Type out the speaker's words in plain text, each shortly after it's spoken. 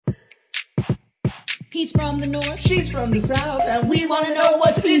He's from the north. She's from the south. And we want to know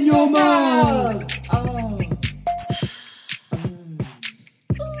what's in your mouth. Oh.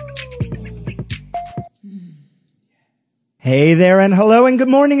 Hey there and hello and good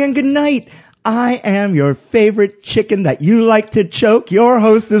morning and good night. I am your favorite chicken that you like to choke. Your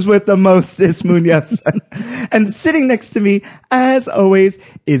hostess with the mostest, Munoz. And sitting next to me, as always,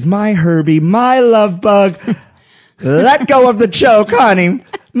 is my Herbie, my love bug. Let go of the choke, honey.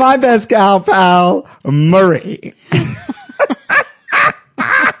 My best gal pal, Marie.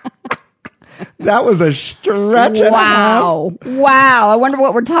 That was a stretch and a half. Wow. I wonder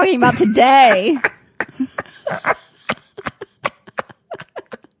what we're talking about today.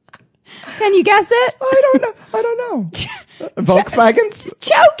 Can you guess it? I don't know. Volkswagens?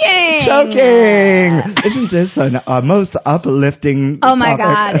 Choking. Isn't this a most uplifting Oh my topic?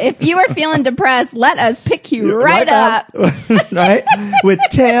 God. If you are feeling depressed, let us pick you right up. Right? With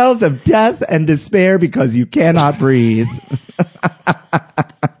tales of death and despair because you cannot breathe.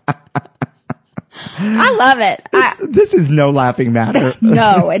 I love it. This is no laughing matter.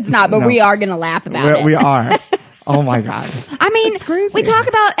 No, it's not, but No. we are going to laugh about it. We are. Oh my God. I mean, It's crazy. we talk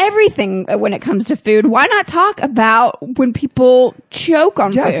about everything when it comes to food. Why not talk about when people choke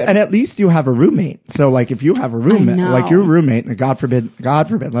on Yes, food? and at least you have a roommate. So like if you have a roommate, know. like your roommate, and God forbid,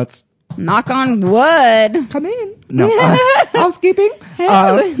 let's Knock on wood. come in. No, housekeeping.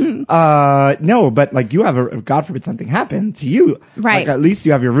 No, but like you have God forbid something happened to you. Right. Like, at least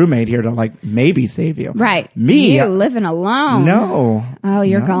you have your roommate here to like maybe save you. Right. Me. You living alone. No. Oh,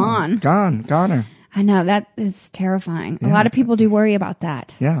 you're No. gone. Goner. I know. That is terrifying. A lot of people do worry about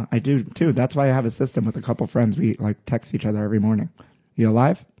that. Yeah, I do too. That's why I have a system with a couple friends. We like text each other every morning. You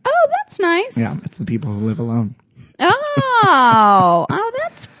alive? Oh, that's nice. Yeah, it's the people who live alone. Oh,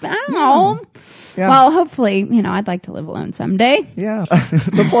 that's, oh. Yeah. Well, hopefully, I'd like to live alone someday. Yeah.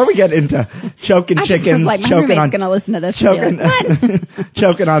 Before we get into choking I just chickens, was like, my choking roommate's on going to listen to this and be like, what?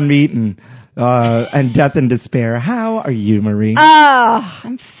 choking on meat and death and despair. How are you, Marie? Oh,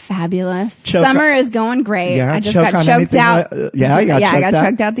 I'm fabulous. Choke Summer is going great. Yeah, I just choke got on choked anything out. I got I got choked out.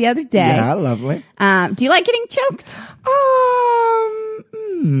 choked out the other day. Yeah, lovely. Do you like getting choked?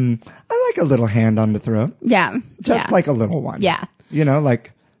 I like a little hand on the throat. Yeah. Just yeah. like a little one. Yeah.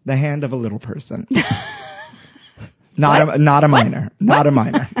 Like the hand of a little person. Not a minor. Not a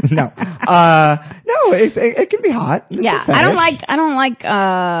minor. No. No, it can be hot. It's Yeah. a fetish. I don't like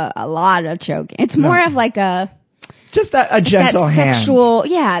a lot of choking. It's more of like just a gentle that hand. sexual,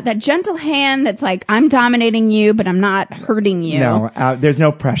 that gentle hand that's like, I'm dominating you, but I'm not hurting you. No, there's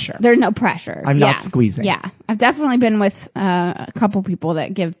no pressure. There's no pressure. I'm not squeezing. Yeah. I've definitely been with a couple people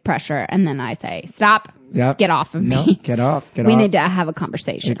that give pressure and then I say, stop, Yep. get off of No, me. get off. We need to have a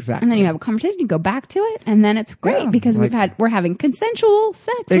conversation. Exactly. And then you have a conversation, you go back to it, and then it's great Yeah, because we're having consensual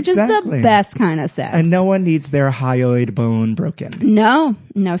sex, which is the Exactly. best kind of sex. And no one needs their hyoid bone broken. No,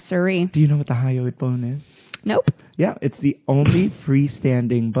 siree. Do you know what the hyoid bone is? Nope. Yeah, it's the only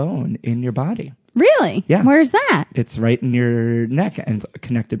freestanding bone in your body. Really? Yeah. Where's that? It's right in your neck and it's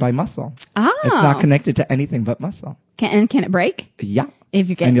connected by muscle. Oh. It's not connected to anything but muscle. Can it break? Yeah. If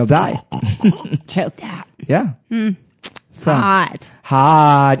you get And you'll die. choked out. Yeah. So Hot.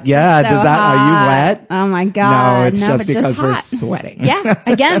 Yeah. So Are you hot. wet? Oh my No, God. it's just it's because we're hot. sweating. Yeah.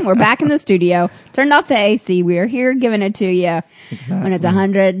 Again, we're back in the studio. Turned off the AC. We're here giving it to you when it's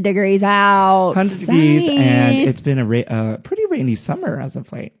 100 degrees out. 100 degrees, and it's been a pretty rainy summer as of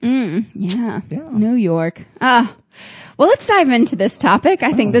late. Yeah. Yeah. New York. Well, let's dive into this topic.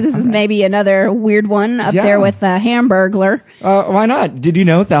 I think that this is maybe another weird one up Yeah. there with Hamburglar. Why not? Did you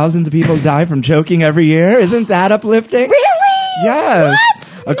know thousands of people die from choking every year? Isn't that uplifting? Really?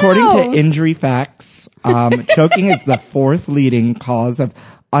 Yes. What? According No. to Injury Facts, choking is the fourth leading cause of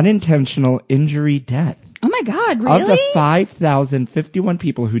unintentional injury death. Oh my God, really? Of the 5,051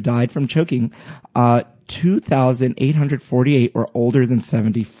 people who died from choking, 2,848 were older than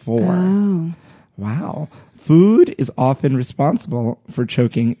 74. Oh. Wow. Food is often responsible for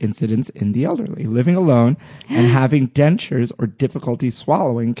choking incidents in the elderly. Living alone and having dentures or difficulty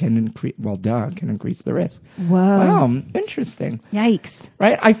swallowing can increase the risk. Whoa. Wow, interesting. Yikes.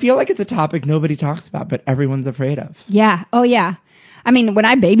 Right? I feel like it's a topic nobody talks about, but everyone's afraid of. Yeah. Oh, yeah. I mean, when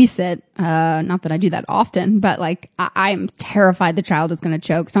I babysit, not that I do that often, but like I'm terrified the child is going to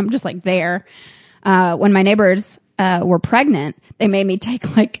choke. So I'm just like there. When my neighbors were pregnant, they made me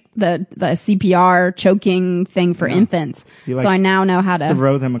take like the CPR choking thing for infants. You, like, so I now know how to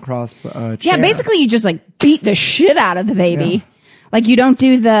throw them across a chair. Yeah, basically you just like beat the shit out of the baby. Yeah. Like you don't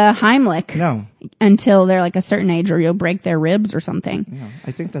do the Heimlich No. until they're like a certain age or you'll break their ribs or something. Yeah,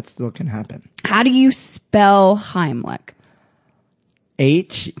 I think that still can happen. How do you spell Heimlich?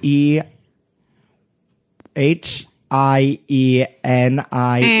 Heimlich. Heienilick.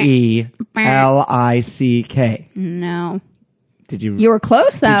 No. Did you? You were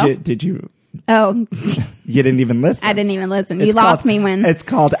close, though. Did you? Oh, You didn't even listen. I didn't even listen. You It's lost called- me when It's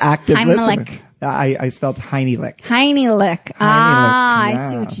called active Heimlich. listening. I spelled Heienilick. Heienilick. Ah, I see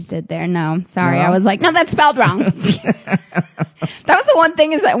yes. what you did there. No, sorry. No? I was like, no, that's spelled wrong. That was the one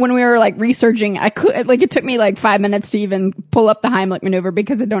thing is that when we were like researching, I could like it took me like 5 minutes to even pull up the Heimlich maneuver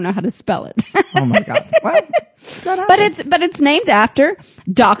because I don't know how to spell it. Oh my god! Well, but it's named after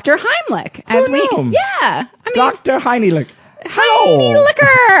Dr. Heimlich. As Who we knew? yeah, I mean Dr. Heienilick.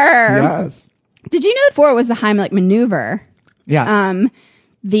 Heienilicker. Yes. Did you know before it was the Heimlich maneuver? Yes.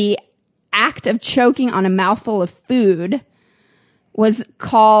 The act of choking on a mouthful of food was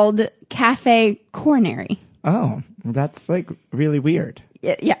called cafe coronary. Oh, that's like really weird.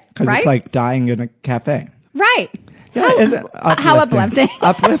 Yeah, Because right? it's like dying in a cafe. Right. Yeah, is it How uplifting.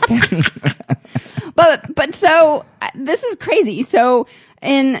 Uplifting. But so this is crazy. So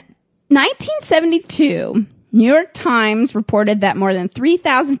in 1972, New York Times reported that more than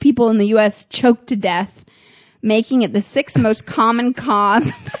 3,000 people in the U.S. choked to death, making it the sixth most common cause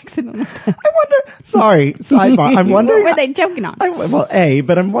of accidental death. I wonder. Sorry, sidebar. I'm wondering. What were they choking on?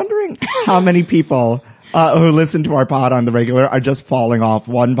 But I'm wondering how many people who listen to our pod on the regular are just falling off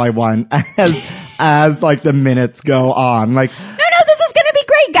one by one as like the minutes go on. Like, No, this is going to be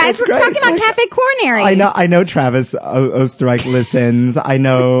great, guys. It's We're great. talking about Like, cafe coronary. I know Travis Osterreich listens. I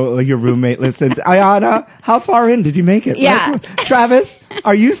know your roommate listens. Ayana, how far in did you make it? Yeah. Travis,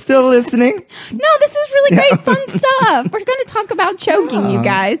 are you still listening? No, this is really great, fun stuff. We're going to talk about choking, you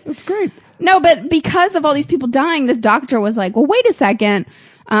guys. That's great. No, but because of all these people dying, this doctor was like, well, wait a second.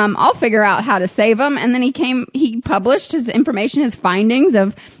 I'll figure out how to save them. And then he published his information, his findings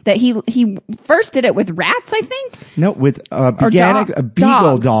of that he first did it with rats, I think. No, with Or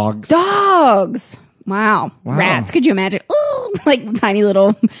beagle dogs. Dogs. Wow. Rats. Could you imagine? Ooh, like tiny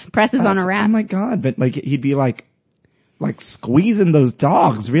little presses on a rat. Oh my god! But like he'd be like squeezing those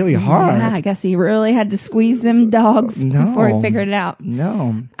dogs really hard. Yeah, I guess he really had to squeeze them dogs before he figured it out.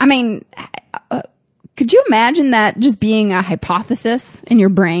 No. I mean, could you imagine that just being a hypothesis in your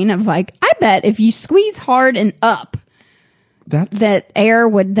brain of like, I bet if you squeeze hard and up, that air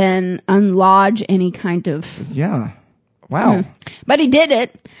would then unlodge any kind of. Yeah. Wow. But he did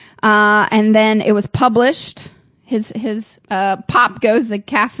it. And then it was published. His pop goes the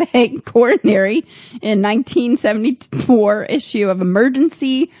cafe coronary in 1974 issue of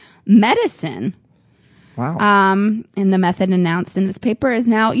Emergency Medicine. Wow. And the method announced in this paper is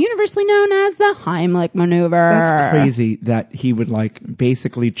now universally known as the Heimlich maneuver. That's crazy that he would like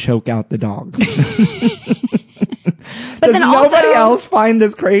basically choke out the dogs. But Does then nobody also, else find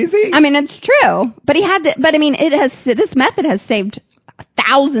this crazy? I mean, it's true, but he had to, but I mean, this method has saved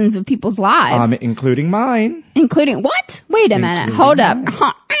thousands of people's lives, including mine. including what? Wait a minute. Including Hold up. mine.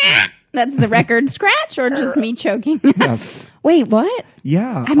 Huh. That's the record scratch or just me choking? Yes. Wait, what?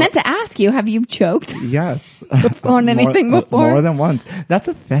 Yeah. I meant to ask you, have you choked Yes. on anything before? More than once. That's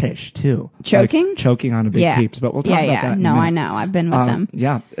a fetish too. Choking? Like, choking on a big peeps, but we'll talk about that in a No, minute. I know. I've been with them.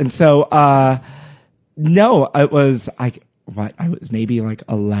 Yeah. And so, no, I was maybe like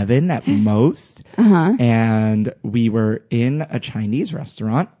 11 at most. And we were in a Chinese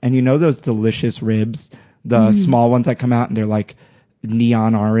restaurant, and you know those delicious ribs, the small ones that come out and they're like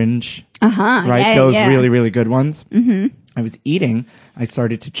neon orange. Right? Yeah, those yeah. really, really good ones. I was eating. I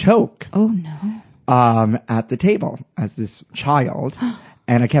started to choke. Oh no. At the table as this child,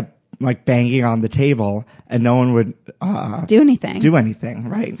 and I kept like banging on the table, and no one would Do anything.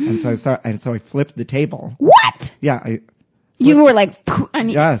 right? And so I flipped the table. What? Yeah, You were like,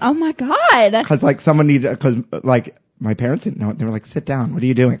 Yes. Oh my God. because like someone needed, because like my parents didn't know it. They were like, "Sit down. What are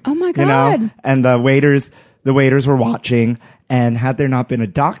you doing?" Oh my You know? God. And the waiters were watching, and had there not been a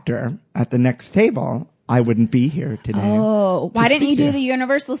doctor at the next table, I wouldn't be here today. Oh, why didn't you speak to do the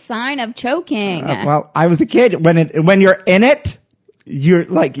universal sign of choking? Well, I was a kid. When you're in it, you're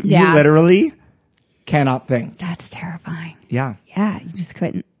like, Yeah. you literally cannot think. That's terrifying. Yeah. Yeah, you just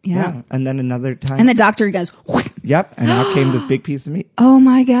couldn't. Yeah. Yeah. And then another time. And the doctor goes, Yep. And out came this big piece of meat. oh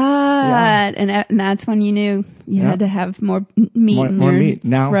my God. And that's when you knew you had to have more meat in More your meat.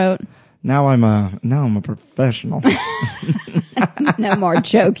 throat. Now I'm a professional. No more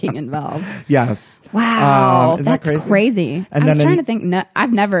choking involved. Yes. Wow. Isn't that That's crazy. And I was then trying to think. No,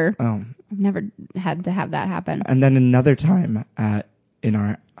 I've never Oh. had to have that happen. And then another time in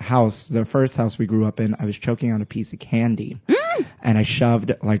our house, the first house we grew up in, I was choking on a piece of candy. And I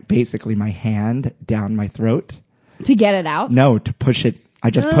shoved like basically my hand down my throat. To get it out? No, to push it. I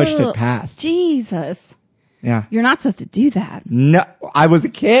just pushed it Ugh. past. Jesus. Yeah. You're not supposed to do that. No, I was a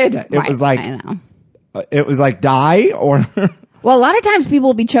kid. It Right, was like, I know. it was like die or Well, a lot of times people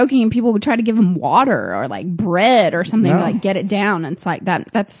will be choking and people will try to give them water or like bread or something No. to like get it down. And it's like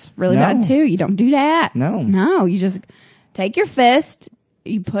that's really No. bad too. You don't do that. No. You just take your fist,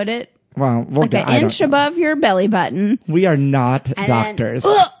 you put it well, we'll like get, an inch above your belly button. We are not And doctors.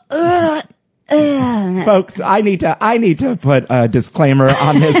 then, Folks, I need to put a disclaimer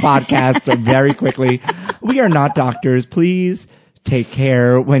on this podcast very quickly. We are not doctors. Please take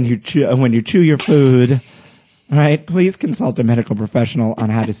care when you chew your food. All right? Please consult a medical professional on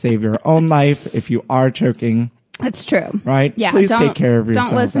how to save your own life if you are choking. That's true. Right? Yeah. Please take care of yourself.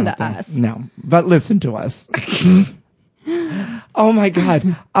 Don't listen out to there. us. No, but listen to us. Oh my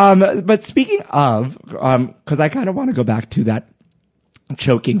God. But speaking of, cause I kind of want to go back to that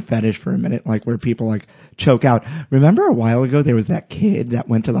choking fetish for a minute, like where people like choke out. Remember a while ago, there was that kid that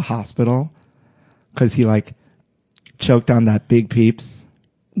went to the hospital cause he like choked on that Big Peeps.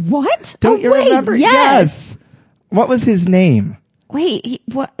 What? Don't you wait, remember? Yes. What was his name? Wait,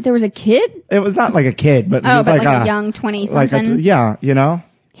 what? There was a kid? It was not like a kid, but he Oh, was but like a young 20 like something. yeah, you know?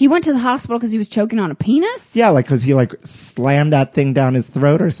 He went to the hospital because he was choking on a penis? Yeah, like cause he like slammed that thing down his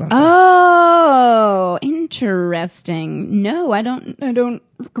throat or something. Oh, interesting. No, I don't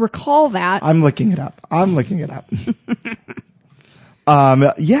recall that. I'm looking it up.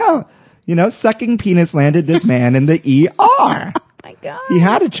 Yeah, you know, sucking penis landed this man in the ER. Oh my God. He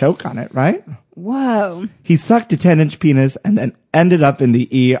had a choke on it, right? Whoa. He sucked a 10-inch penis and then ended up in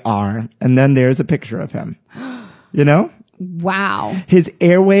the ER. And then there's a picture of him. You know? Wow. His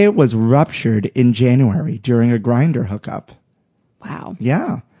airway was ruptured in January during a grinder hookup. Wow.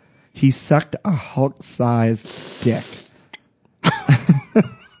 Yeah. He sucked a Hulk-sized dick.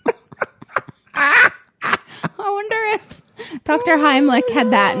 I wonder if Dr. Heimlich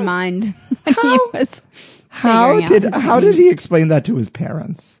had that in mind when he was figuring out his How did he explain that to his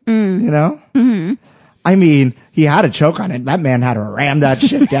parents? You know? Mm-hmm. I mean, he had a choke on it. That man had to ram that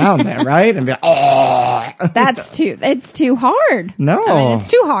shit down there, right? And be like, oh. It's too hard. No. I mean, it's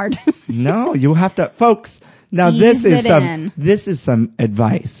too hard. No, you have to, folks. Now Ease it in. this is some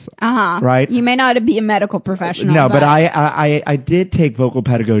advice. Right? You may not be a medical professional. No, but I did take vocal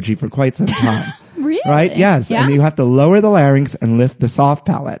pedagogy for quite some time. Really? Right? Yes. Yeah? And you have to lower the larynx and lift the soft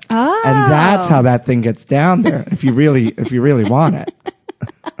palate. Oh. And that's how that thing gets down there if you really want it.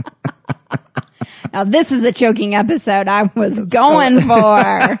 Now, this is a choking episode I was going for.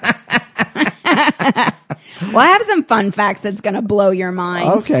 Well, I have some fun facts that's going to blow your mind.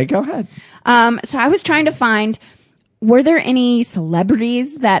 Okay, go ahead. So I was trying to find, were there any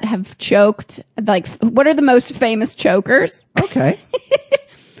celebrities that have choked? Like, what are the most famous chokers? Okay.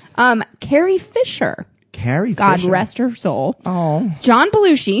 Carrie Fisher. Carrie God Fisher. rest her soul. Oh. John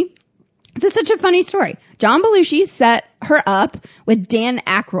Belushi. This is such a funny story. John Belushi set her up with Dan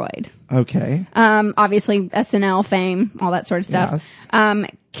Aykroyd. Okay. Obviously SNL fame, all that sort of stuff.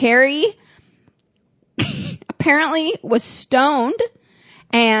 Yes. Carrie apparently was stoned,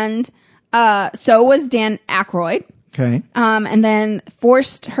 and so was Dan Aykroyd. Okay. And then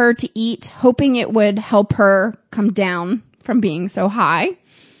forced her to eat, hoping it would help her come down from being so high.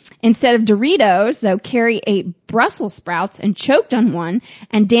 Instead of Doritos, though, Carrie ate Brussels sprouts and choked on one,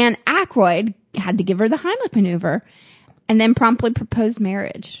 and Dan Aykroyd had to give her the Heimlich maneuver and then promptly proposed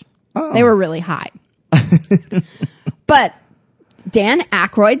marriage. Oh. They were really high. But Dan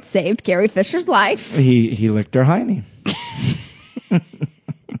Aykroyd saved Carrie Fisher's life. He licked her hiney.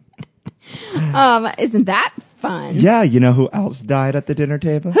 Isn't that fun? Yeah, you know who else died at the dinner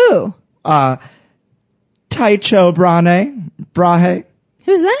table? Who? Tycho Brahe.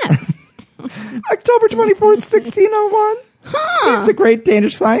 Who's that? October 24th, 1601. He's the great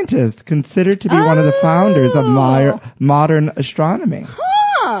Danish scientist, considered to be one of the founders of modern astronomy.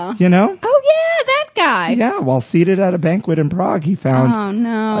 Huh. You know? Oh, yeah, that guy. Yeah, while seated at a banquet in Prague, he found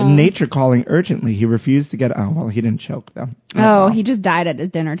nature calling urgently. He refused to get... Oh, well, he didn't choke, though. Oh, he just died at his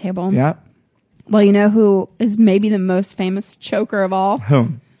dinner table. Yeah. Well, you know who is maybe the most famous choker of all?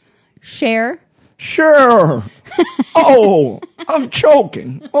 Whom? Cher. Sure. Oh, I'm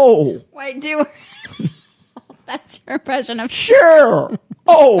choking. Oh. Wait, do... That's your impression of... Sure.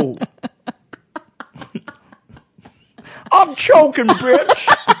 Oh. I'm choking, bitch.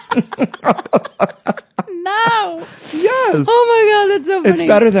 No. Yes. Oh, my God, that's so funny. It's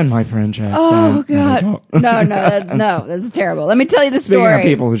better than my French accent. Oh, God. No, that's terrible. Let me tell you the story. Speaking of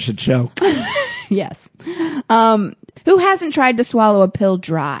people who should choke. Yes. Who hasn't tried to swallow a pill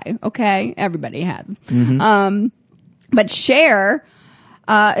dry? Okay. Everybody has. Mm-hmm. But Cher,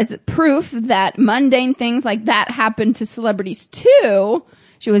 is proof that mundane things like that happen to celebrities too.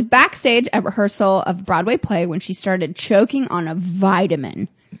 She was backstage at rehearsal of a Broadway play when she started choking on a vitamin.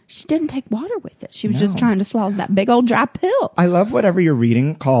 She didn't take water with it. She was just trying to swallow that big old dry pill. I love whatever you're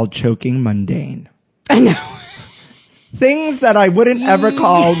reading called choking mundane. I know. Things that I wouldn't ever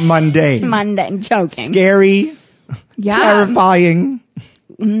call mundane. Mundane choking. Scary, Yeah. terrifying,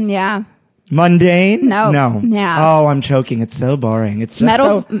 Yeah. mundane. No. Yeah. Oh, I'm choking. It's so boring. It's just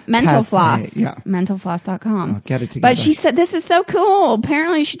Mental passe. floss. Yeah. Mentalfloss.com. Oh, get it together. But she said, this is so cool.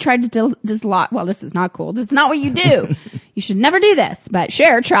 Apparently she tried to dislodge. Well, this is not cool. This is not what you do. You should never do this. But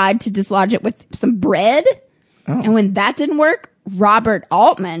Cher tried to dislodge it with some bread. Oh. And when that didn't work, Robert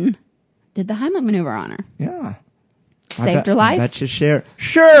Altman did the Heimlich maneuver on her. Yeah. Saved her life. I bet you Cher.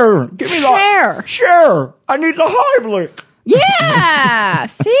 Sure. Give me Cher. Sure. I need the Heimlich. Yeah.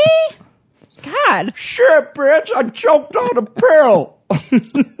 See? God. Sure, bitch. I choked on a pill.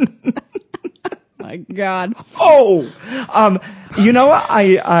 My God. Oh, you know what?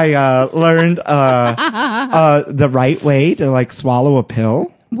 I learned the right way to like swallow a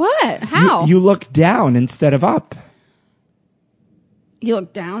pill. What? How? You look down instead of up. You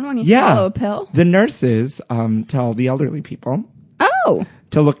look down when you swallow a pill? The nurses tell the elderly people Oh.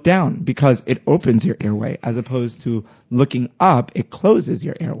 to look down because it opens your airway, as opposed to looking up, it closes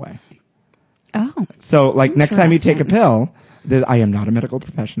your airway. Oh. So, like, next time you take a Interesting. pill, I am not a medical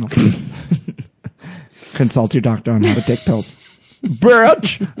professional. Consult your doctor on how to take pills.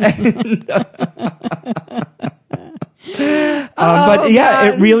 Bitch! But yeah,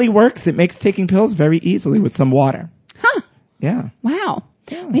 God. it really works. It makes taking pills very easily with some water. Huh. Yeah. Wow.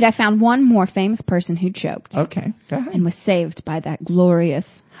 Wait, I found one more famous person who choked Okay. Go ahead. and was saved by that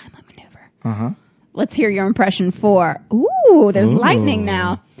glorious Heimlich maneuver. Uh-huh. Let's hear your impression for, there's lightning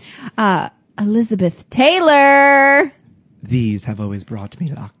now. Elizabeth Taylor. These have always brought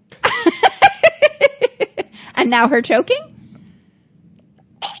me luck. And now her choking?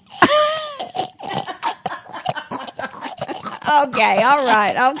 Okay, all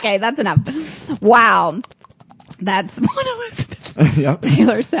right. Okay, that's enough. Wow. That's what Elizabeth Yep.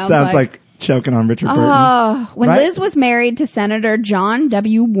 Taylor sounds like choking on Richard Burton. When Right? Liz was married to Senator John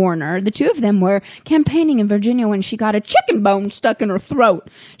W. Warner, the two of them were campaigning in Virginia when she got a chicken bone stuck in her throat.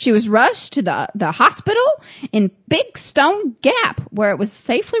 She was rushed to the hospital in Big Stone Gap, where it was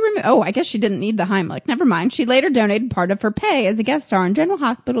safely removed. Oh, I guess she didn't need the Heimlich. Never mind. She later donated part of her pay as a guest star in General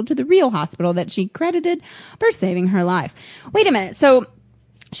Hospital to the real hospital that she credited for saving her life. Wait a minute. So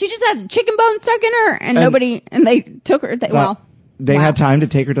she just has a chicken bone stuck in her, and they took her. They had time to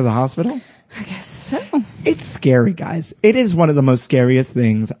take her to the hospital? I guess so. It's scary, guys. It is one of the most scariest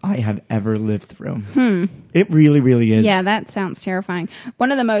things I have ever lived through. It really, really is. Yeah, that sounds terrifying.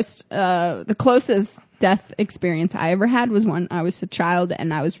 One of the most, the closest death experience I ever had was when I was a child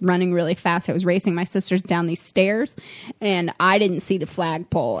and I was running really fast. I was racing my sisters down these stairs and I didn't see the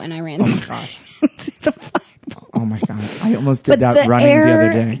flagpole and I ran straight to the flagpole. Oh my God. I almost did that running the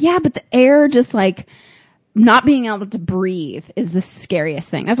other day. Yeah, but the air just like not being able to breathe is the scariest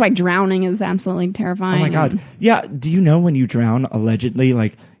thing. That's why drowning is absolutely terrifying. Oh my God. Yeah. Do you know when you drown, allegedly,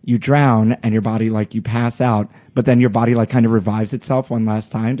 like you drown and your body, like you pass out, but then your body like kind of revives itself one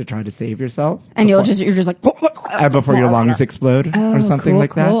last time to try to save yourself? And you're just like, before your lungs explode or something cool,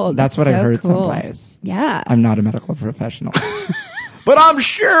 like that. cool. That's what That's I've so heard cool. someplace. yeah. I'm not a medical professional. But I'm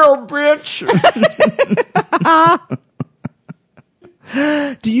sure, bitch.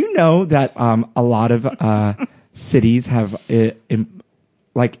 Do you know that a lot of cities have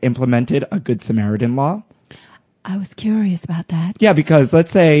implemented a Good Samaritan law? I was curious about that. Yeah, because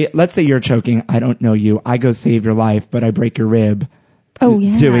let's say you're choking. I don't know you. I go save your life, but I break your rib. Oh,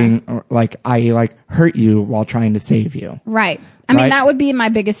 yeah. I hurt you while trying to save you. Right. I mean, Right? that would be my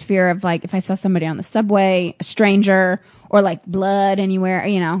biggest fear of like if I saw somebody on the subway, a stranger, or like blood anywhere,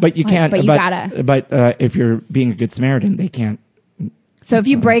 you know. But you like, can't. But you gotta. But if you're being a Good Samaritan, they can't. So if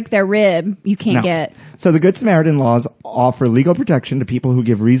you break their rib, you can't No. get. So the Good Samaritan laws offer legal protection to people who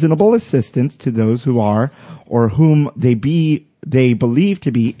give reasonable assistance to those who are or whom they believe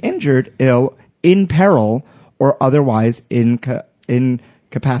to be injured, ill, in peril, or otherwise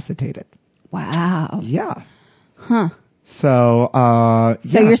incapacitated. Wow. Yeah. Huh. So, So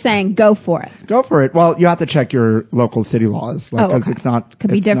yeah. you're saying go for it. Go for it. Well, you have to check your local city laws, because okay. it's not. Could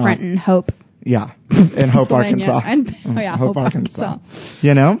be it's different not- in Hope. Yeah, in Hope, Pennsylvania. Arkansas. And, Hope, Arkansas.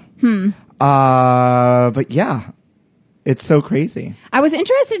 You know. But yeah, it's so crazy. I was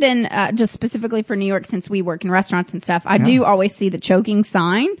interested in just specifically for New York, since we work in restaurants and stuff. I do always see the choking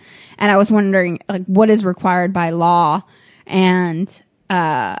sign, and I was wondering like what is required by law. And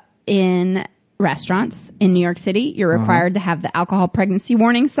in restaurants in New York City, you're required to have the alcohol pregnancy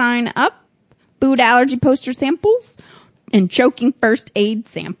warning sign up, food allergy poster samples, and choking first aid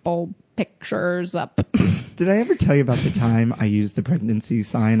sample pictures up. Did I ever tell you about the time I used the pregnancy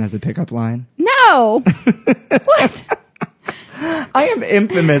sign as a pickup line? No. What? I am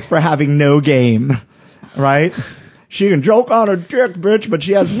infamous for having no game, right? She can joke on her dick, bitch, but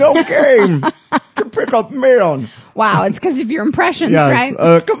she has no game to pick up men. Wow, it's because of your impressions, Yes, right?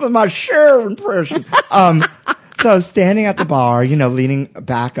 a couple of my share impression. So I was standing at the bar, leaning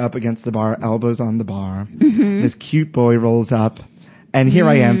back up against the bar, elbows on the bar. Mm-hmm. This cute boy rolls up, and here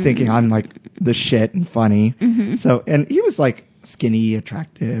I am thinking I'm like the shit and funny. Mm-hmm. So, and he was like skinny,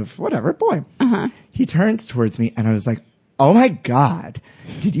 attractive, whatever, boy. Uh-huh. He turns towards me, and I was like, oh my God,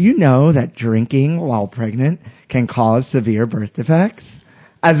 did you know that drinking while pregnant can cause severe birth defects?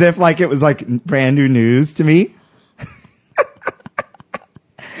 As if like it was like brand new news to me.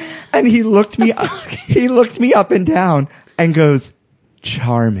 And he looked me up and down and goes,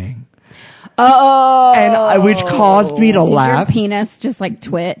 charming. Oh. And which caused me to Did laugh. your penis just like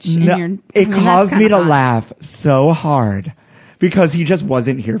twitch? No, it caused me to laugh so hard because he just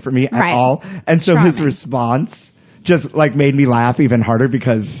wasn't here for me at all. And so his Charming. response just like made me laugh even harder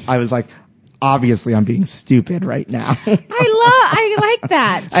because I was like, obviously I'm being stupid right now. I like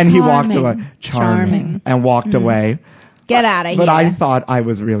that. And he walked Charming. away. Charming. And walked away. Get out of here. But I thought I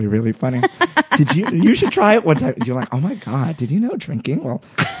was really, really funny. You should try it one time. You're like, oh my God, did you know drinking? Well,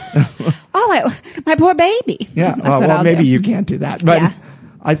 my poor baby. yeah. That's what Well, I'll maybe do. you can't do that. But Yeah.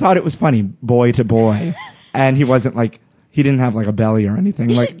 I thought it was funny, boy to boy. And he wasn't like, he didn't have like a belly or anything.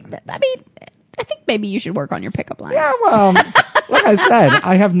 You Like, should, I think maybe you should work on your pickup lines. yeah, well, like I said,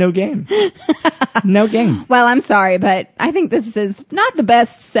 I have no game. No game. Well, I'm sorry, but I think this is not the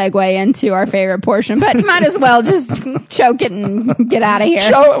best segue into our favorite portion, but you might as well just choke it and get out of here.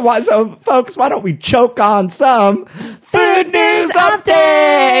 So, folks, why don't we choke on some food news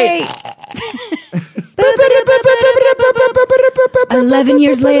update? 11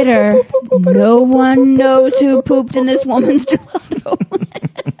 years later, no one knows who pooped in this woman's gelato.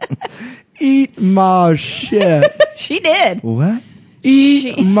 Eat my shit. She did. What?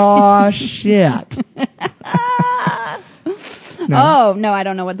 Eat my shit. Oh, no, I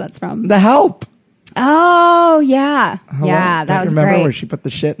don't know what that's from. The Help. Oh, yeah. Hello? Yeah, that Don't was you remember great. where she put the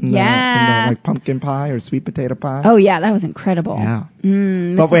shit in, the like pumpkin pie or sweet potato pie? Oh, yeah, that was incredible. Yeah. But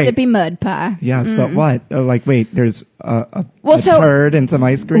Mississippi wait. mud pie. Yes, but what? Wait, there's a Well, so- turd and some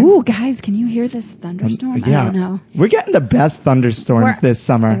ice cream? Ooh, guys, can you hear this thunderstorm? Yeah. I don't know. We're getting the best thunderstorms We're- this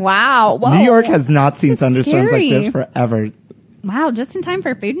summer. Wow. Whoa. New York has not seen This is thunderstorms like scary. this forever. Wow, just in time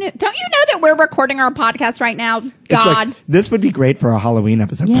for food news. Don't you know that we're recording our podcast right now? It's God. like, this would be great for a Halloween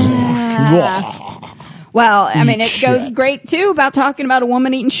episode. Yeah. Well, I mean, it goes shit. great too about talking about a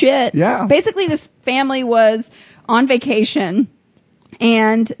woman eating shit. Yeah. Basically, this family was on vacation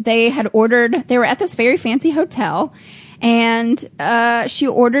and they were at this very fancy hotel and she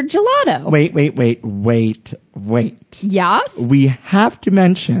ordered gelato. Wait. Yes? We have to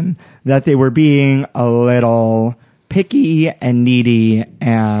mention that they were being a little picky and needy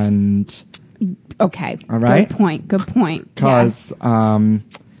and Okay. All right. Good point. because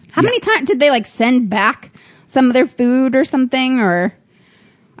How many times did they like send back some of their food or something, or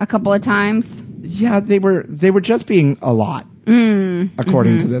a couple of times? yeah, they were just being a lot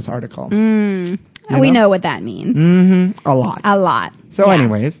according to this article. We know what that means. A lot. A lot. So Yeah.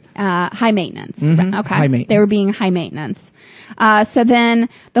 anyways, High maintenance. Mhm. Okay. High maintenance. They were being high maintenance. So then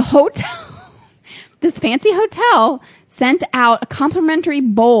the hotel, this fancy hotel, sent out a complimentary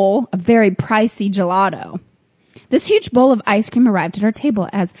bowl of very pricey gelato. This huge bowl of ice cream arrived at our table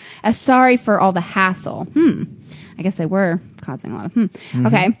as sorry for all the hassle. I guess they were causing a lot of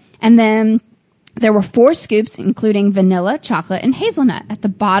Okay. And then there were 4 scoops, including vanilla, chocolate, and hazelnut. At the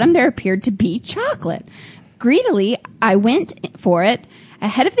bottom, there appeared to be chocolate. Greedily, I went for it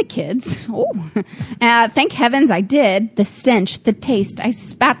ahead of the kids. Oh, thank heavens I did. The stench, the taste. I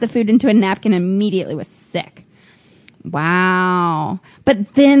spat the food into a napkin and immediately was sick. Wow.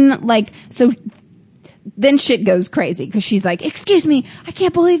 But then, then shit goes crazy because she's like, excuse me, I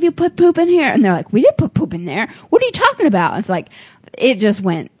can't believe you put poop in here. And they're like, we did put poop in there. What are you talking about? It's like, it just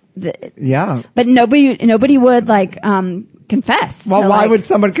went. yeah. But nobody would confess. Well, why would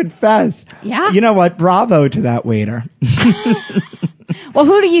someone confess? Yeah. You know what? Bravo to that waiter. Well,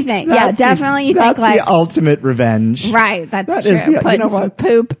 who do you think? That's definitely. You that's think the ultimate revenge. right. That's That true. is the- you Putting know some what?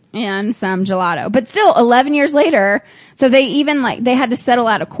 poop and some gelato, but still 11 years later. So they even they had to settle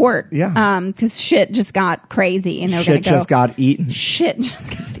out of court. Yeah. Because shit just got crazy and they were Shit going to go. just got eaten. Shit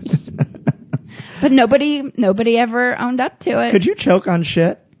just got eaten. But nobody ever owned up to it. Could you choke on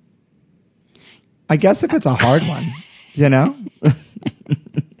shit? I guess if it's a hard one, you know?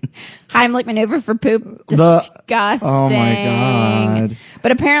 Heimlich maneuver for poop. The- Disgusting. Oh my God.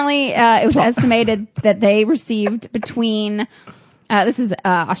 But apparently, it was estimated that they received between, this is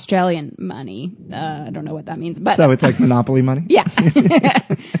Australian money. I don't know what that means, but. So it's like Monopoly money? Yeah.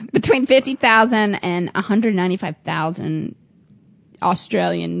 Between 50,000 and 195,000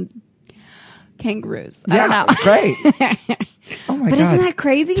 Australian kangaroos. I don't know. Great. Oh my But God. isn't that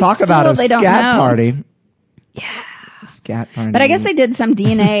crazy? Talk Still, about a they don't scat know. party. Yeah. Scat party. But I guess they did some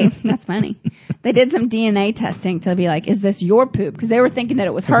DNA. That's funny. They did some DNA testing to be like, is this your poop? Because they were thinking that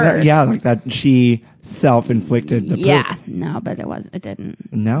it was hers. Yeah, like that she self-inflicted the Yeah. poop. No, but it wasn't. It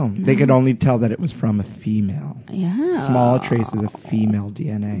didn't. No, they could only tell that it was from a female. Yeah. Small traces of female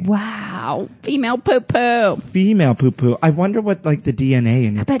DNA. Wow. Female poo poo. Female poo-poo. I wonder what like the DNA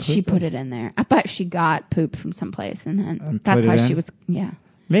in your I bet she poop put is. it in there. I bet she got poop from someplace and then put that's it why in? she was. Yeah.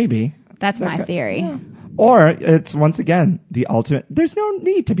 Maybe. That's my theory. Or it's once again the ultimate. There's no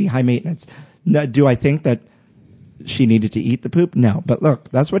need to be high maintenance. No, do I think that she needed to eat the poop? No. But look,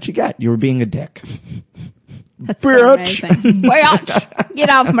 that's what you get. You were being a dick. That's so Bitch. amazing. Bitch. Get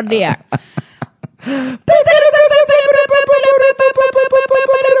off my dick.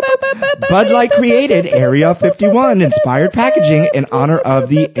 Bud Light created Area 51 inspired packaging in honor of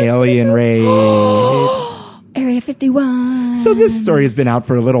the alien raid. Area 51. So this story has been out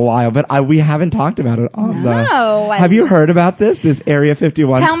for a little while, but we haven't talked about it on No, the. Have you heard about this? This Area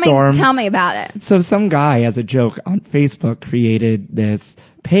 51 storm. Tell me about it. So some guy, as a joke on Facebook, created this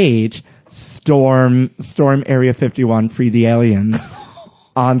page, Storm Area 51, Free the Aliens,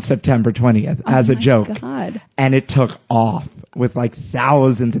 on September 20th as a joke. God. And it took off with like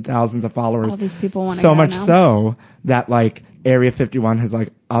thousands and thousands of followers. All these people wanna so go much now. so that like Area 51 has like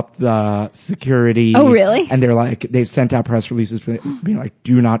upped the security. Oh, really? And they're like, they've sent out press releases being like,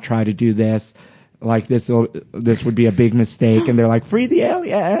 do not try to do this. Like this would be a big mistake. And they're like, free the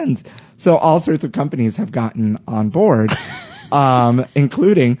aliens. So all sorts of companies have gotten on board,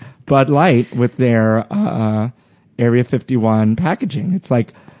 including Bud Light with their, Area 51 packaging. It's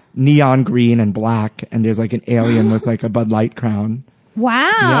like neon green and black. And there's like an alien with like a Bud Light crown.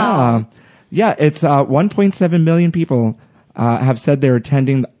 Wow. Yeah, it's 1.7 million people have said they're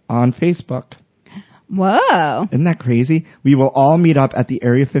attending on Facebook. Whoa. Isn't that crazy? We will all meet up at the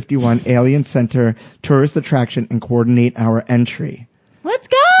Area 51 Alien Center tourist attraction and coordinate our entry. Let's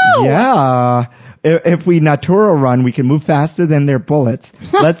go. Yeah. If we Natura run, we can move faster than their bullets.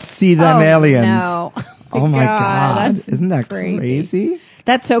 Let's see them Oh, aliens. No. Oh my God. that's Isn't that crazy. crazy?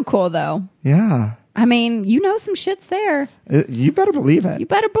 That's so cool, though. Yeah. I mean, you know some shit's there. You better believe it. You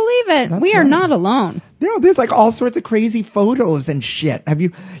better believe it. That's We are right. not alone. There's like all sorts of crazy photos and shit. You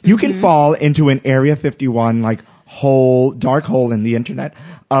Mm-hmm. can fall into an Area 51 like dark hole in the internet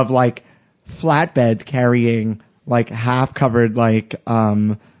of like flatbeds carrying like half covered like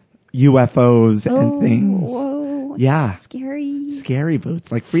UFOs and things. Whoa. Yeah. Scary. Scary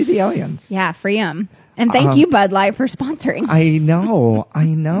boots. Like free the aliens. Yeah, free 'em. And thank you, Bud Light, for sponsoring. I know.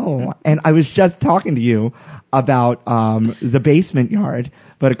 And I was just talking to you about the basement yard,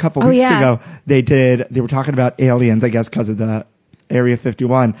 but a couple weeks yeah. ago they were talking about aliens, I guess because of the Area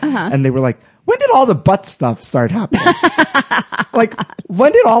 51. And they were like, when did all the butt stuff start happening? Like,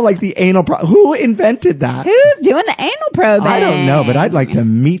 when did all like the anal who invented that? Who's doing the anal probing? I don't know, but I'd like to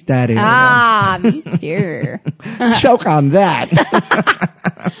meet that alien. Ah, me too. Choke on that.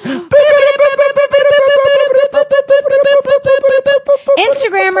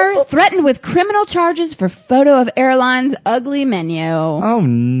 Instagrammer threatened with criminal charges for photo of airline's ugly menu. Oh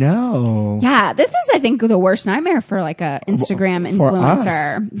no. Yeah, this is, I think, the worst nightmare for like a Instagram For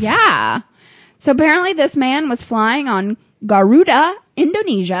influencer. Yeah. So apparently this man was flying on Garuda,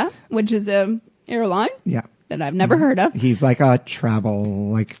 Indonesia, which is a airline Yeah. that I've never heard of. He's like a travel,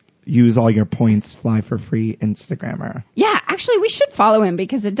 like use all your points, fly for free Instagrammer. Yeah, actually, we should follow him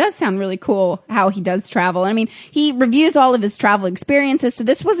because it does sound really cool how he does travel. I mean, he reviews all of his travel experiences, so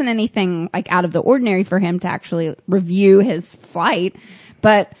this wasn't anything like out of the ordinary for him to actually review his flight.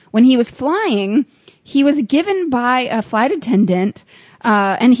 But when he was flying, he was given by a flight attendant,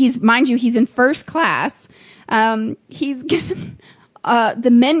 and mind you, he's in first class. He's given the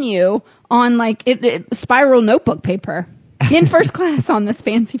menu on like spiral notebook paper in first class on this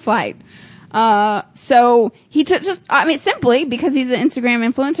fancy flight. So he took simply because he's an Instagram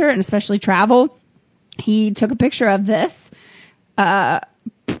influencer and especially travel, he took a picture of this,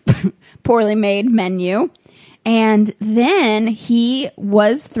 poorly made menu. And then he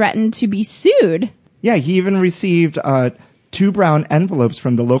was threatened to be sued. Yeah, he even received 2 brown envelopes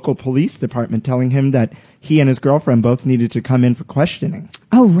from the local police department telling him that he and his girlfriend both needed to come in for questioning.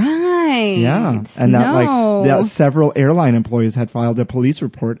 Oh, right. Yeah. And that No. that several airline employees had filed a police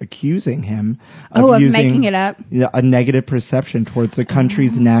report accusing him of using making it up. a negative perception towards the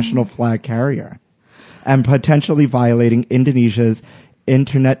country's national flag carrier and potentially violating Indonesia's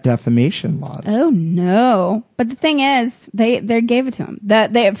internet defamation laws. Oh no! But the thing is, they gave it to him.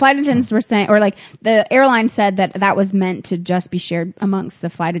 The flight attendants were saying, or like the airline said that was meant to just be shared amongst the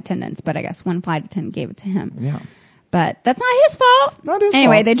flight attendants. But I guess one flight attendant gave it to him. Yeah. But that's not his fault. Not his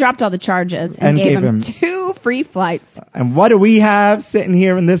anyway, fault. they dropped all the charges and gave him 2 free flights. And what do we have sitting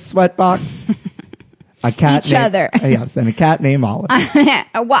here in this sweatbox? A cat. Each other. Yes, and a cat named Olive. Well,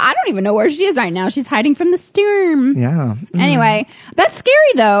 I don't even know where she is right now. She's hiding from the storm. Yeah. Anyway, that's scary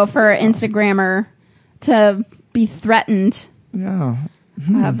though for an Instagrammer to be threatened Yeah.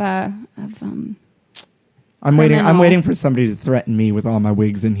 of I'm criminal. waiting for somebody to threaten me with all my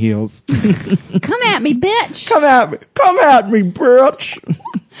wigs and heels. come at me, bitch. Come at me, bitch.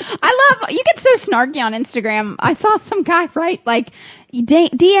 I love, you get so snarky on Instagram. I saw some guy write like, you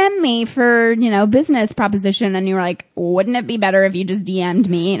DM me for, business proposition. And you were like, wouldn't it be better if you just DM'd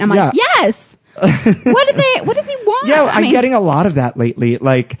me? And I'm like, yes. What does he want? Yeah, I'm getting a lot of that lately.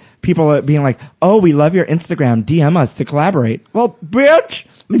 Like people are being like, "Oh, we love your Instagram. DM us to collaborate." Well, bitch,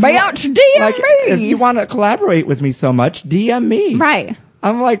 DM if me. you want to collaborate with me so much, DM me. Right.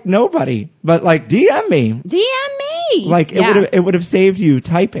 I'm like nobody, but like DM me. DM me. Like it would have saved you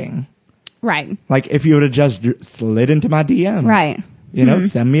typing. Right. Like if you would have just slid into my DMs. Right.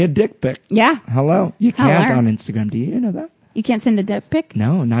 Send me a dick pic. Yeah. Hello. You can't Hello. on Instagram. Do you know that? You can't send a dick pic?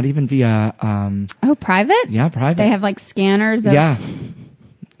 No, not even via Oh, private? yeah, private. They have like scanners of. Yeah.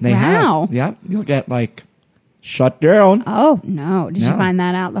 They Wow. have. Yeah. You'll get like shut down. Oh, no. Did you No. find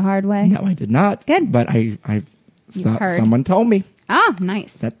that out the hard way? No, I did not. Good. But I heard. someone told me. Oh,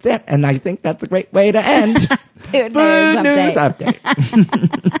 nice. That's it. And I think that's a great way to end. Food Food news news update.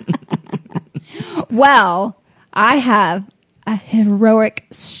 Well, I have a heroic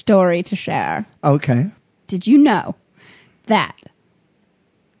story to share. Okay. Did you know that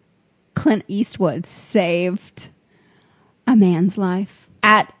Clint Eastwood saved a man's life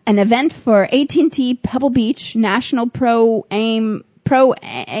at an event for AT&T Pebble Beach National Pro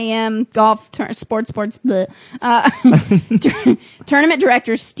AM golf sports bleh. Tournament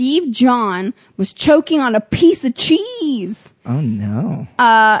director Steve John was choking on a piece of cheese. Oh no.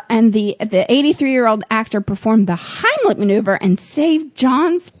 And the 83-year-old actor performed the Heimlich maneuver and saved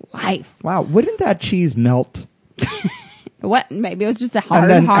John's life. Wow. Wouldn't that cheese melt? What? Maybe it was just a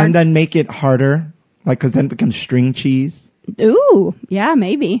hard. And then make it harder, like because then it becomes string cheese, Ooh, yeah,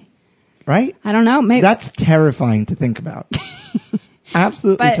 maybe. right? I don't know. Maybe. That's terrifying to think about.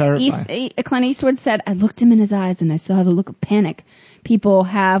 Absolutely But terrifying. Clint Eastwood said, I looked him in his eyes and I saw the look of panic people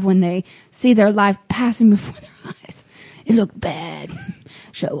have when they see their life passing before their eyes. It looked bad.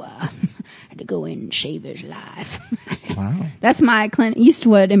 So I had to go in and save his life. Wow. That's my Clint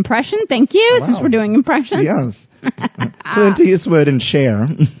Eastwood impression. Thank you, since Wow. we're doing impressions. Yes. Clint Eastwood and Cher.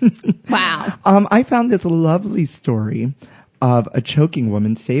 Wow. I found this lovely story of a choking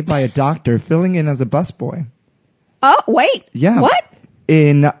woman saved by a doctor filling in as a busboy. Oh, wait. Yeah. What?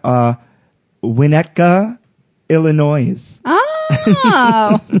 In Winnetka, Illinois.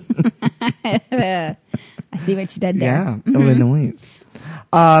 Oh. I see what you did there. Yeah, Illinois.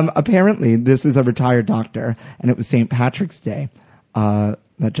 Apparently, this is a retired doctor, and it was St. Patrick's Day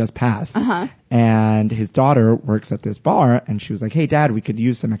that just passed. Uh-huh. And his daughter works at this bar, and she was like, "Hey, Dad, we could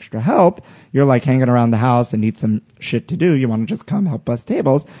use some extra help. You're like hanging around the house and need some shit to do. You want to just come help us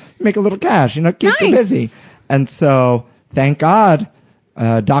tables, make a little cash, keep you Nice. busy." And so, thank God,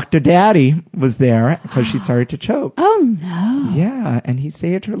 Dr. Daddy was there because she started to choke. Oh, no. Yeah, and he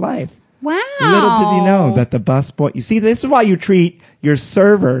saved her life. Wow. Little did you know that the busboy. You see, this is why you treat your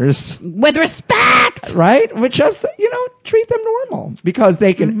servers With respect. right. With just treat them normal because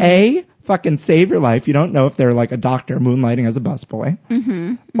they can fucking save your life. You don't know if they're like a doctor moonlighting as a busboy,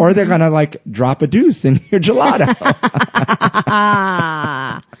 or they're gonna like drop a deuce in your gelato.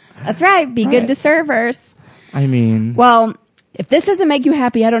 That's right. Be good Right. to servers. I mean, Well, if this doesn't make you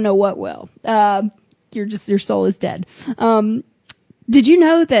happy, I don't know what will. Your soul is dead. Did you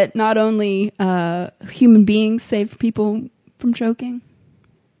know that not only human beings save people from choking?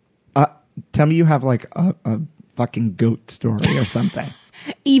 tell me you have like a fucking goat story or something.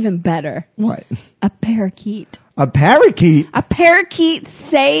 Even better, What? a parakeet. A parakeet? A parakeet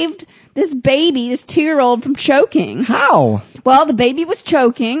saved this baby, this 2-year-old, from choking. How? Well, the baby was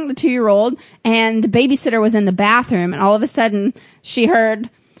choking, the 2-year-old, and the babysitter was in the bathroom, and all of a sudden she heard,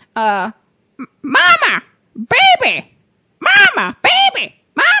 Mama, baby, Mama, baby.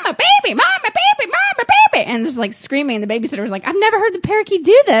 Mama, baby, mama, baby, mama, baby. And just like screaming. The babysitter was like, I've never heard the parakeet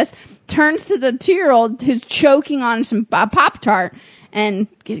do this. Turns to the 2-year-old who's choking on some Pop-Tart and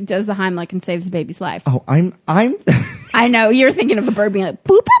does the Heimlich and saves the baby's life. Oh, I'm I know. You're thinking of the bird being like,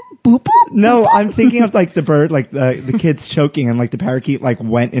 boop, boop, boop. No, I'm thinking of like the bird, like the kid's choking and like the parakeet like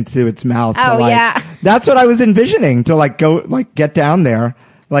went into its mouth. Oh, to, like, yeah. That's what I was envisioning to like go, like get down there.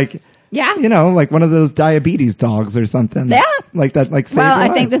 Like, Yeah. you know, like one of those diabetes dogs or something. Yeah. Like that, like, Well, saved I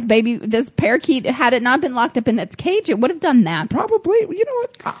your think life. this parakeet, had it not been locked up in its cage, it would have done that. Probably, you know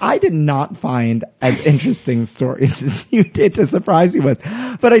what? I did not find as interesting stories as you did to surprise you with.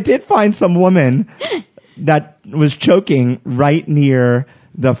 But I did find some woman that was choking right near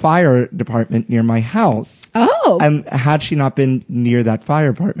the fire department near my house. Oh. And had she not been near that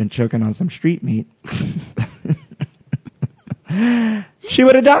fire department choking on some street meat, she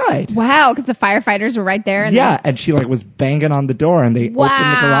would have died. Wow, because the firefighters were right there. And Yeah, and she like was banging on the door, and they opened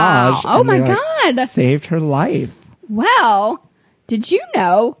the garage. Oh and my they, like, God. saved her life. Well, did you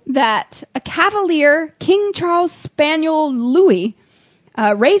know that a Cavalier King Charles Spaniel Louis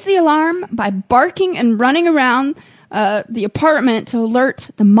raised the alarm by barking and running around the apartment to alert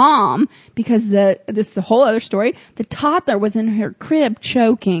the mom because this is a whole other story. The toddler was in her crib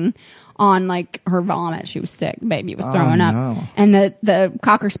choking on like her vomit. She was sick. Baby was throwing up. No. And the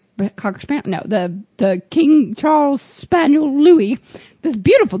the King Charles Spaniel Louis, this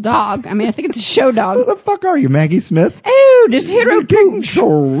beautiful dog. I mean, I think it's a show Who dog. the fuck are you, Maggie Smith? Oh, this hero King pooch.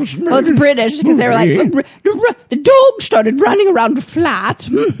 Charles. Well, it's British because they were like, the dog started running around the flat.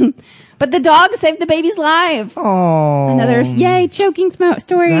 But the dog saved the baby's life. Oh, Another yay choking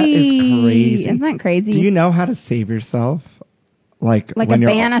story. that is crazy. Isn't that crazy? Do you know how to save yourself? Like Like when a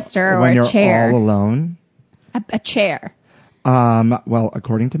you're, banister or when a you're chair. all alone? a chair. Well,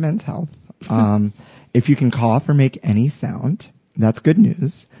 according to Men's Health, if you can cough or make any sound, that's good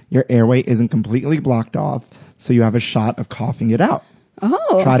news. Your airway isn't completely blocked off, so you have a shot of coughing it out.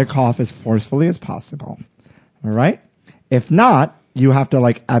 Oh. Try to cough as forcefully as possible. All right? If not, you have to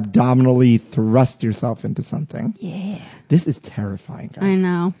like abdominally thrust yourself into something. Yeah. This is terrifying, guys. I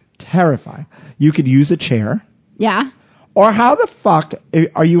know. Terrifying. You could use a chair. Yeah. Or how the fuck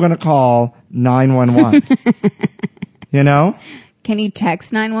are you going to call 911? You know? Can you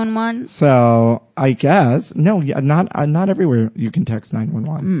text 911? So I guess no, yeah, not everywhere you can text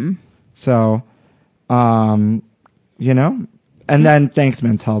 911. So, you know, and then thanks,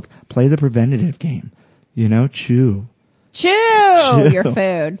 Men's Health. Play the preventative game. You know, chew. Chew your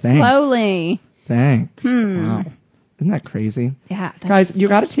food Thanks. slowly. Thanks. Wow, isn't that crazy? Yeah, that's- guys, you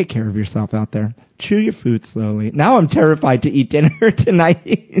got to take care of yourself out there. Chew your food slowly. Now I'm terrified to eat dinner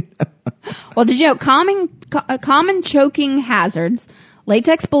tonight. Well, did you know common choking hazards?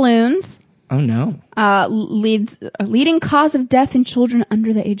 Latex balloons, Oh no. leading cause of death in children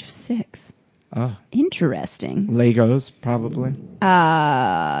under the age of 6. Oh, Interesting. Legos probably.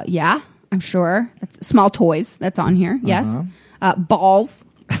 Yeah, I'm sure. That's small toys. That's on here. Yes. Balls,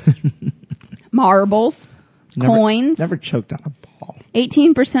 marbles, coins. Never choked on a ball.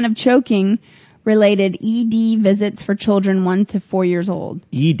 18% of choking related ED visits for children 1 to 4 years old.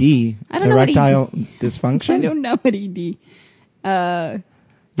 ED. I don't know what erectile dysfunction. I don't know what ED.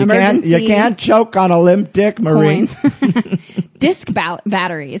 You Emergency can't choke on a limp dick, Marie. coins. Disc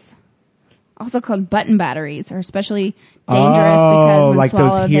batteries, also called button batteries, are especially dangerous because when like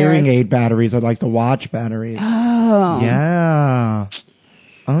those swallowed, hearing there is- aid batteries or like the watch batteries. Oh. Yeah.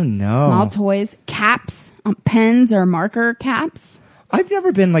 Oh no. small toys, caps, pens or marker caps. I've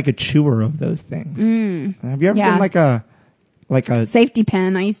never been like a chewer of those things. Have you ever Yeah. been like a Safety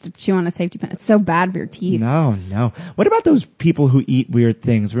pen. I used to chew on a safety pen. It's so bad for your teeth. No. What about those people who eat weird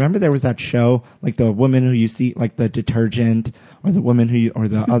things? Remember there was that show, like the woman who used to eat like the detergent, or the woman or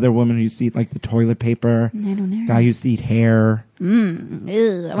the other woman who used to eat like the toilet paper. I don't know. Guy who used to eat hair. Ugh,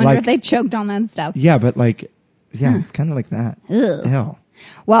 I wonder Like- if they choked on that stuff. Yeah, but like, yeah, it's kind of like that. Ugh. Ew.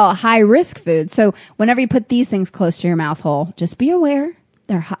 Well, high risk food. So whenever you put these things close to your mouth hole, just be aware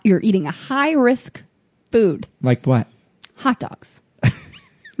you're eating a high risk food. Like what? Hot dogs.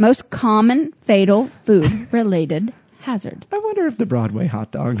 Most common fatal food related hazard. I wonder if the Broadway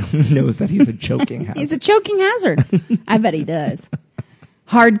hot dog knows that he's a choking hazard. He's a choking hazard. I bet he does.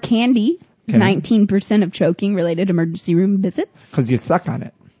 Hard candy is Okay. 19% of choking related emergency room visits. Because you suck on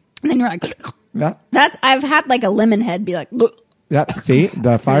it. And then you're like, Yeah. I've had like a lemon head be like, Yeah. See,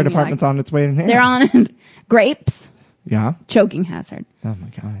 the fire And you're department's on its way in here. they're on it. Grapes, Yeah. choking hazard. Oh my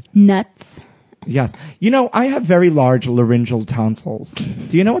God. Nuts, Yes. You know, I have very large laryngeal tonsils.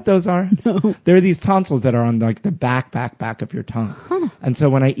 Do you know what those are? No. There are these tonsils that are on like the back of your tongue. Huh. And so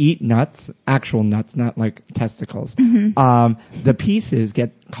when I eat nuts, actual nuts, not like testicles, the pieces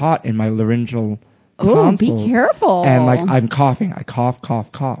get caught in my laryngeal tonsils. Oh, be careful. And like I'm coughing. I cough,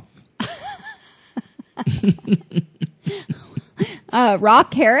 cough, cough. Raw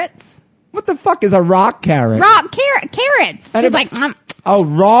carrots. What the fuck is a rock carrot? Carrots. Just like, oh,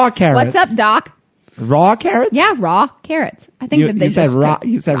 raw carrots. what's up, Doc? Raw carrots? Yeah, raw carrots. I think that they you said just raw.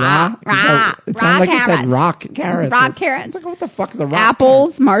 You said raw. It sounded like you said rock carrots. Raw carrots. Like, what the fuck is a rock?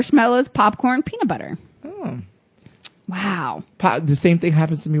 Apples, marshmallows, popcorn, peanut butter. Oh, wow. The same thing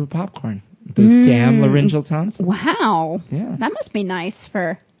happens to me with popcorn. Those damn laryngeal tonsils. Wow. Yeah. That must be nice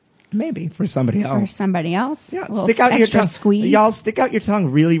for maybe for somebody else. For somebody else. Yeah. Stick out your tongue. Squeeze. Y'all stick out your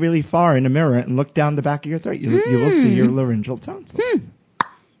tongue really, really far in a mirror and look down the back of your throat. You will see your laryngeal tonsils.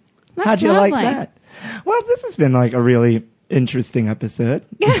 That's How'd you lovely. like that? Well, this has been like a really interesting episode.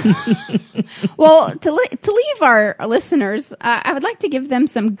 Well, to leave our listeners, I would like to give them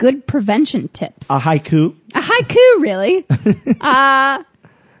some good prevention tips. A haiku? A haiku, really?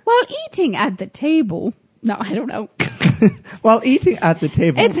 While eating at the table. No, I don't know. While eating at the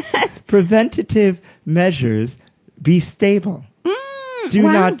table, preventative measures, be stable. Do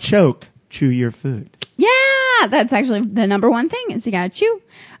not choke. Chew your food. Yeah, that's actually the number one thing is you gotta chew.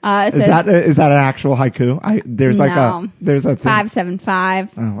 It says, is that an actual haiku? There's a thing.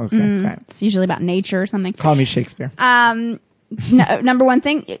 575. Oh, okay. Right. It's usually about nature or something. Call me Shakespeare. Number one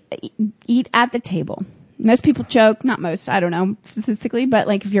thing, eat at the table. Most people choke. Not most. I don't know statistically, but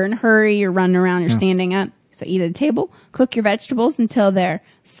like if you're in a hurry, you're running around, you're standing up. So eat at a table. Cook your vegetables until they're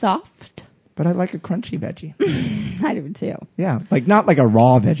soft. But I like a crunchy veggie. I do too. Yeah, like not like a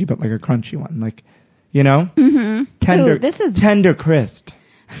raw veggie, but like a crunchy one. Like, you know, tender. Ooh, this is tender crisp.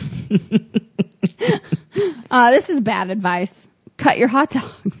 This is bad advice. Cut your hot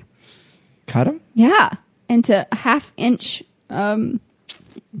dogs. Cut them? Yeah, into a half-inch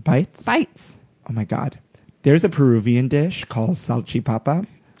bites. Oh my God! There's a Peruvian dish called salchipapa.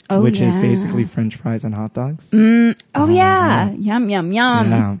 Which is basically French fries and hot dogs. Oh, yeah. Yum, yum, yum.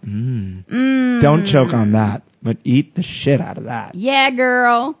 Yeah. Don't choke on that, but eat the shit out of that. Yeah,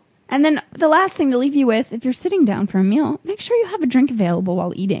 girl. And then the last thing to leave you with, if you're sitting down for a meal, make sure you have a drink available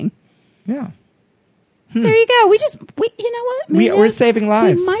while eating. Yeah. There you go. You know what? We're saving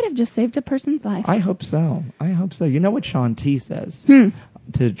lives. We might have just saved a person's life. I hope so. You know what Shaun T says?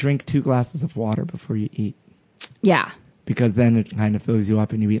 To drink 2 glasses of water before you eat. Yeah. Because then it kind of fills you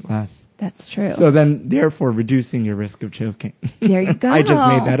up and you eat less. That's true. So then, therefore, reducing your risk of choking. There you go. I just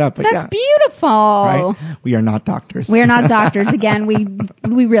made that up. But that's beautiful. Right? We are not doctors. We are not doctors. Again, we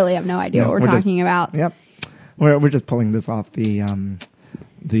really have no idea what we're talking about. Yep. We're just pulling this off the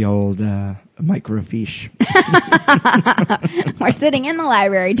old microfiche. We're sitting in the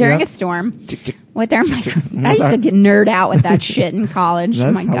library during a storm with our microfiche. I used to get nerd out with that shit in college.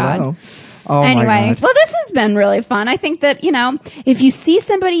 Oh my God. Oh anyway, well, this has been really fun. I think that, if you see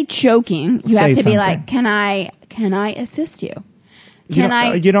somebody choking, you have to be like, can I assist you? You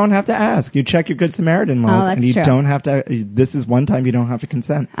don't have to ask. You check your Good Samaritan laws, and you don't have to. This is one time you don't have to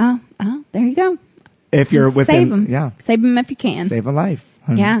consent. Oh, there you go. If you're within, save them if you can. Save a life.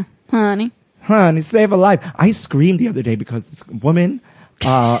 Honey. Yeah, honey, save a life. I screamed the other day because this woman.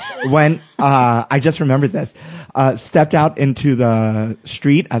 When I just remembered this, stepped out into the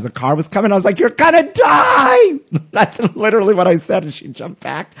street as a car was coming. I was like, "You're gonna die!" That's literally what I said, and she jumped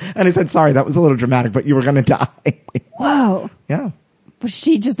back. And I said, "Sorry, that was a little dramatic, but you were gonna die." Whoa! Yeah. Was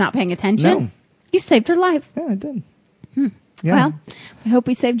she just not paying attention? No. You saved her life. Yeah, I did. Yeah. Well, I hope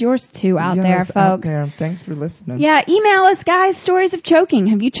we saved yours too out there, folks. Out there. Thanks for listening. Yeah, email us, guys, stories of choking.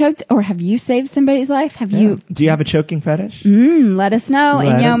 Have you choked or have you saved somebody's life? Have you? Do you have a choking fetish? Let us know.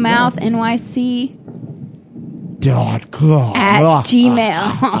 In your mouth, NYC. .com. At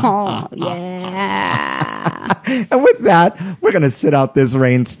Gmail. Yeah. And with that, we're going to sit out this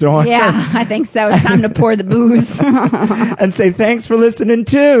rainstorm. Yeah, I think so. It's time to pour the booze. And say thanks for listening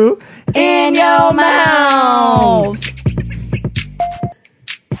to In Your Mouth.